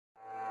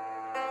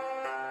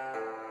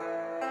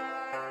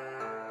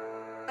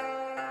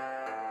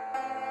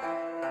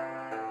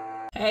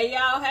Hey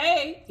y'all,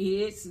 hey,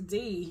 it's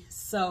Dee.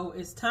 So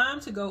it's time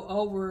to go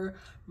over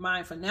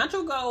my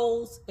financial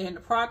goals and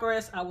the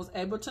progress I was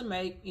able to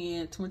make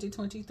in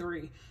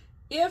 2023.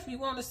 If you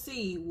want to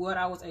see what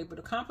I was able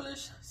to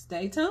accomplish,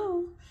 stay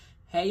tuned.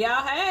 Hey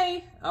y'all,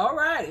 hey.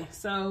 Alrighty,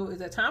 so it's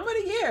that time of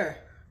the year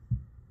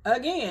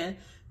again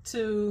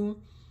to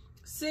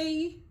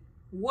see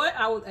what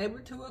I was able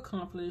to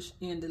accomplish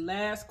in the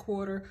last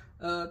quarter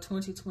of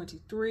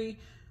 2023.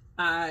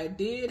 I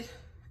did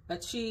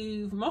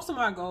achieve most of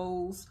my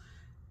goals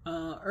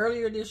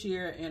earlier this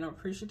year, and I'm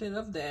appreciative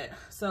of that.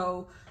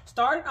 So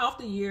starting off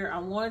the year, I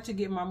wanted to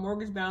get my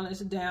mortgage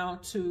balance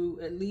down to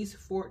at least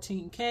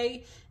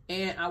 $14K,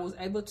 and I was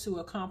able to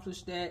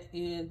accomplish that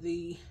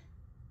in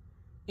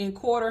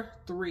quarter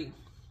three.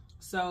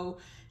 So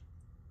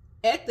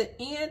at the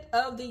end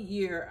of the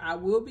year, I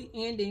will be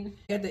ending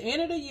at the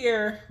end of the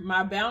year,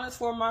 my balance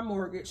for my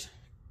mortgage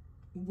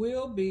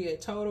will be a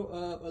total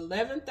of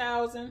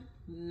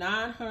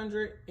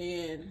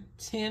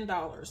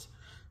 $11,910.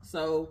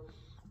 So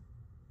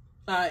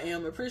I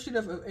am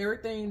appreciative of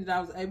everything that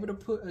I was able to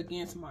put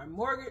against my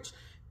mortgage.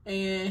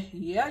 And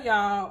yeah,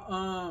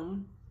 y'all,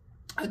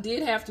 I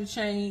did have to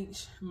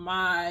change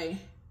my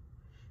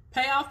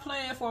payoff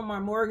plan for my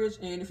mortgage,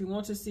 and if you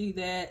want to see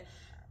that,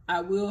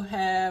 I will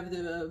have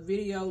the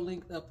video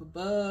linked up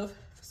above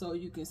so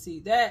you can see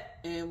that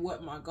and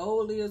what my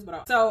goal is.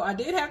 So I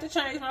did have to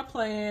change my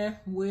plan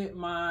with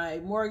my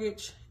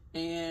mortgage,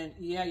 and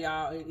yeah,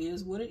 y'all, it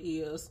is what it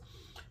is.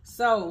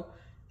 So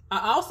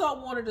I also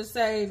wanted to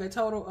save a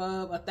total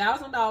of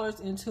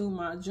 $1,000 into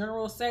my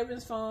general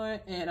savings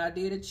fund, and I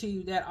did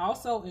achieve that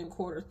also in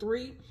quarter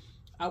three.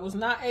 I was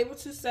not able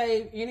to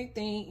save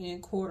anything in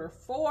quarter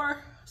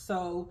four,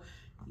 so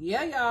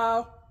yeah,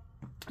 y'all,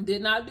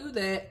 did not do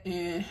that,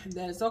 and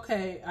that's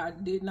okay. I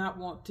did not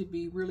want to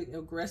be really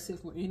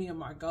aggressive with any of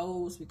my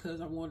goals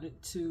because I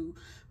wanted to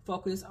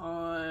focus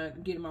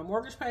on getting my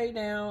mortgage paid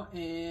down,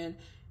 and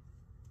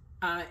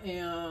I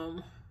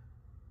am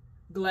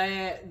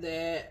glad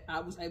that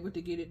I was able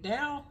to get it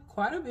down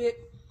quite a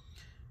bit.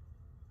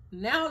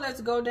 Now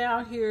let's go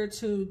down here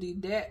to the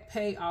debt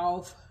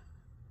payoff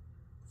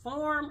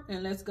form,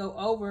 and let's go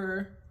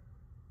over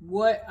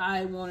what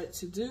I wanted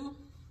to do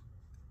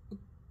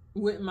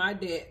with my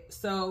debt.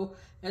 So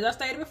as I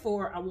stated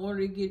before, I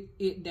wanted to get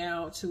it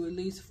down to at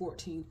least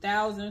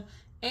 $14,000,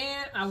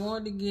 and I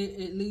wanted to get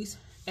at least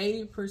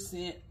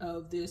 80%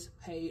 of this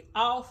paid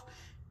off.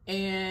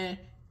 And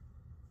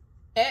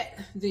at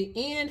the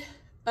end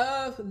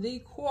of the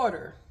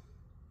quarter,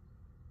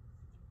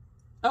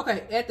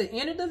 okay, at the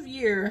end of the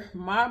year,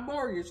 my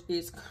mortgage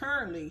is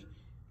currently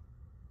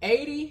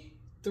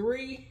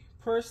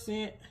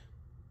 83%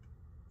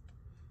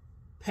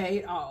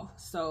 paid off.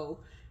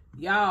 So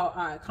y'all,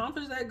 I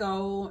accomplished that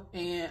goal,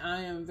 and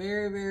I am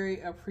very,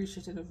 very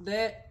appreciative of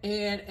that.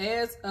 And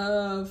as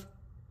of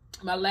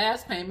my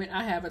last payment,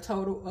 I have a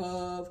total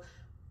of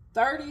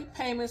 30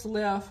 payments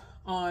left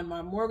on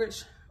my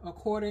mortgage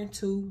according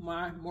to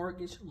my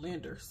mortgage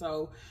lender.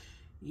 So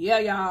yeah,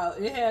 y'all,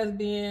 it has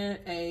been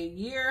a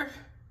year,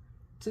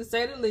 to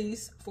say the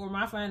least, for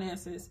my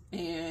finances,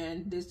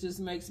 and this just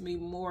makes me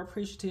more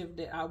appreciative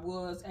that I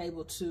was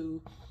able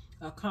to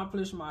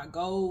accomplish my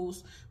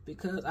goals,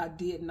 because I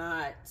did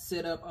not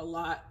set up a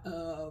lot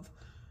of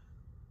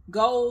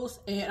goals,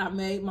 and I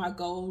made my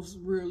goals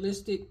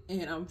realistic,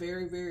 and I'm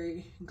very,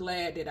 very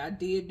glad that I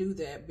did do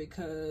that,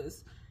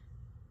 because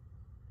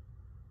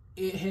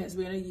it has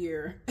been a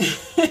year.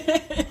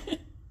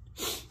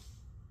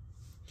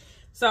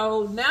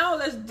 So now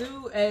let's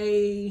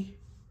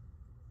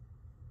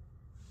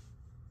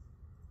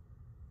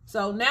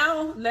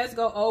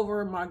go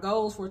over my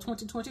goals for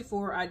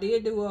 2024. I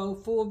did do a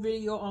full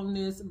video on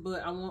this,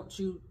 but I want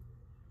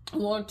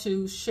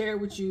to share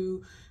with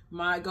you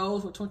my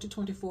goals for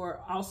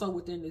 2024 also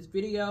within this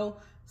video.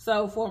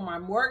 So for my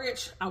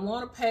mortgage, I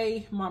want to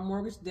pay my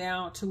mortgage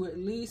down to at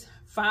least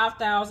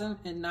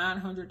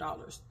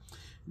 $5,900.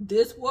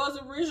 This was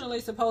originally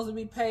supposed to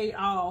be paid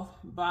off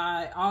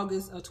by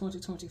August of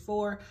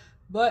 2024,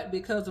 but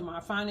because of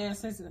my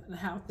finances and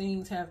how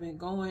things have been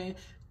going,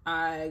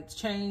 I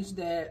changed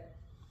that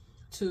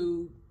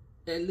to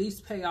at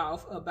least pay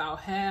off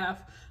about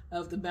half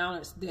of the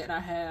balance that I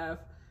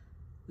have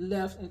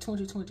left in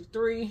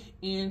 2023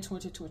 in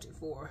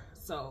 2024.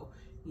 So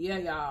yeah,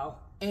 y'all.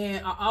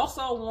 And I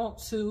also want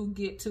to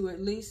get to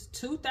at least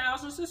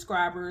 2,000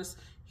 subscribers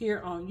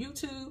here on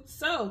YouTube.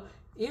 So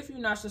if you're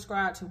not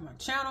subscribed to my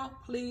channel,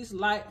 please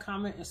like,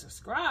 comment, and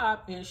subscribe,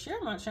 and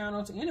share my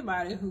channel to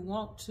anybody who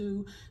wants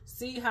to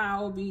see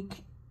how I'll be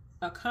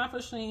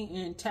accomplishing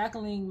and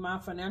tackling my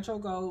financial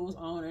goals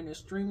on an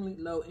extremely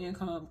low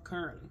income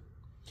currently.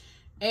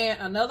 And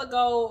another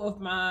goal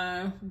of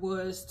mine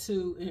was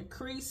to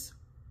increase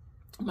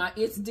my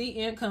It's Dee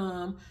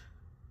income,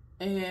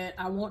 and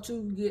I want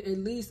to get at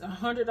least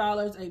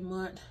 $100 a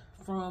month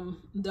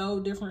from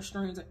those different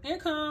streams of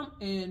income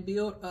and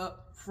build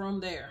up from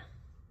there.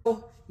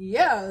 So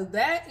yeah,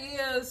 that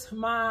is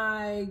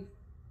my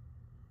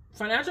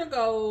financial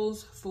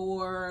goals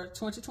for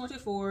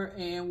 2024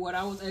 and what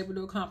I was able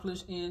to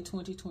accomplish in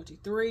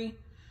 2023.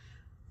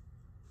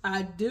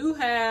 I do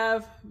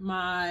have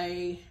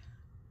my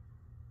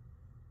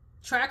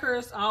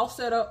trackers all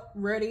set up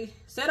and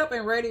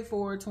ready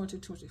for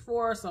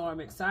 2024, so I'm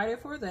excited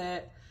for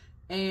that.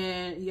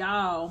 And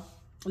y'all,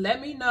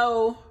 let me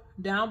know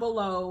down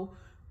below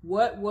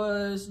what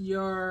was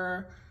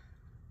your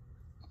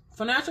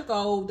financial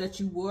goal that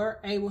you were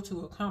able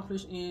to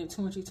accomplish in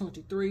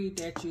 2023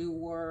 that you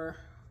were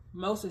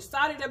most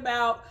excited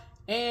about,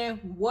 and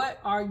what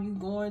are you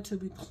going to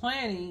be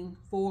planning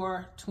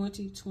for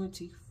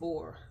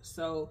 2024.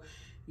 So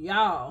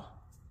y'all,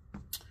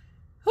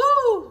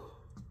 whoo,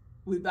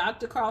 we about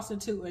to cross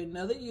into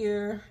another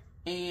year,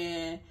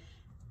 and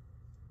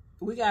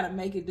we got to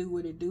make it do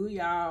what it do,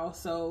 y'all.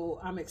 So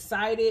I'm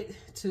excited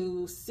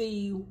to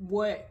see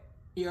what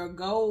your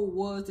goal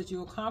was that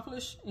you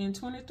accomplished in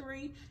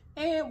 23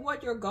 and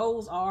what your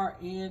goals are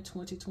in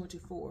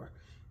 2024.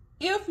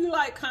 If you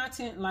like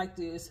content like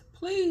this,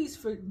 please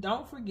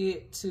don't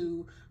forget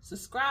to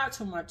subscribe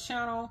to my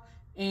channel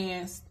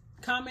and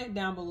comment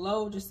down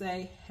below. Just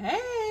say,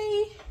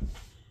 hey.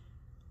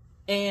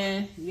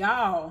 And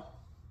y'all,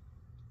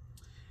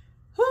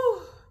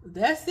 whew,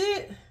 that's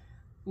it.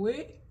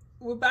 We're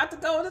about to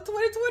go into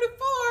 2024.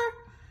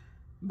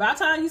 By the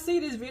time you see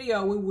this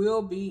video, we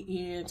will be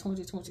in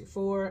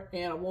 2024.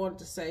 And I wanted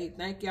to say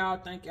thank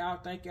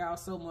y'all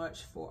so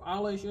much for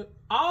all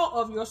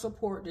of your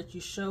support that you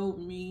showed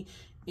me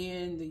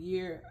in the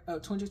year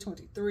of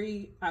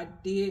 2023. I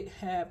did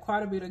have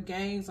quite a bit of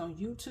gains on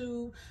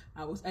YouTube.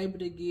 I was able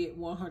to get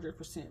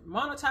 100%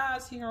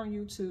 monetized here on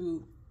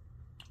YouTube.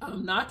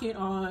 I'm knocking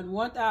on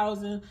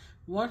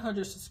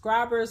 1,100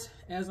 subscribers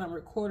as I'm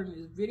recording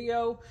this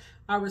video.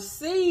 I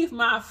received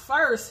my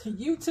first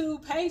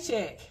YouTube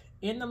paycheck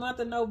in the month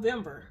of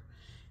November.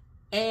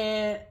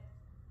 And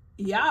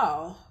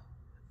y'all,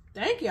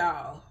 thank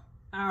y'all.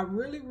 I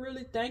really,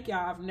 really thank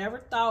y'all. I've never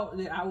thought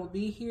that I would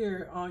be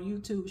here on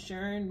YouTube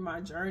sharing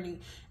my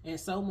journey and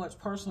so much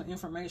personal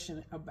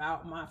information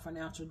about my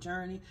financial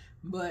journey.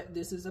 But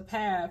this is a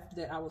path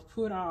that I was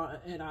put on,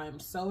 and I am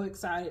so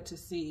excited to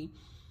see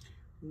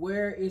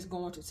where it's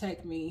going to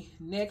take me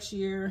next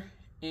year.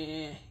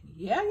 And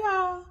yeah,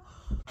 y'all,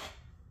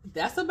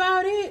 that's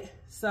about it.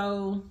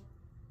 So,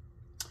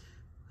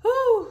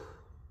 whew,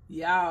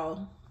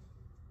 y'all,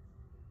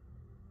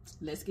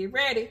 let's get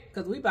ready,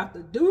 because we about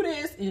to do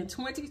this in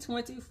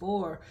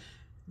 2024.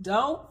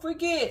 Don't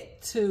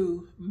forget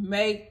to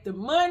make the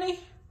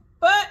money,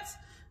 but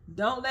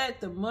don't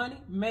let the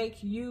money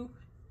make you.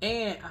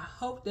 And I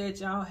hope that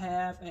y'all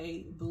have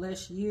a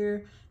blessed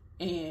year.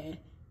 And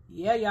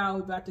yeah, y'all,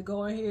 we're about to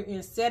go in here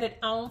and set it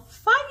on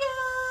fire.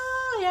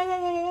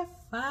 Yeah,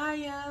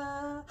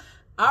 fire.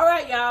 All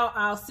right, y'all,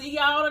 I'll see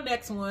y'all on the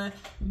next one.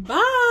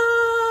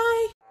 Bye.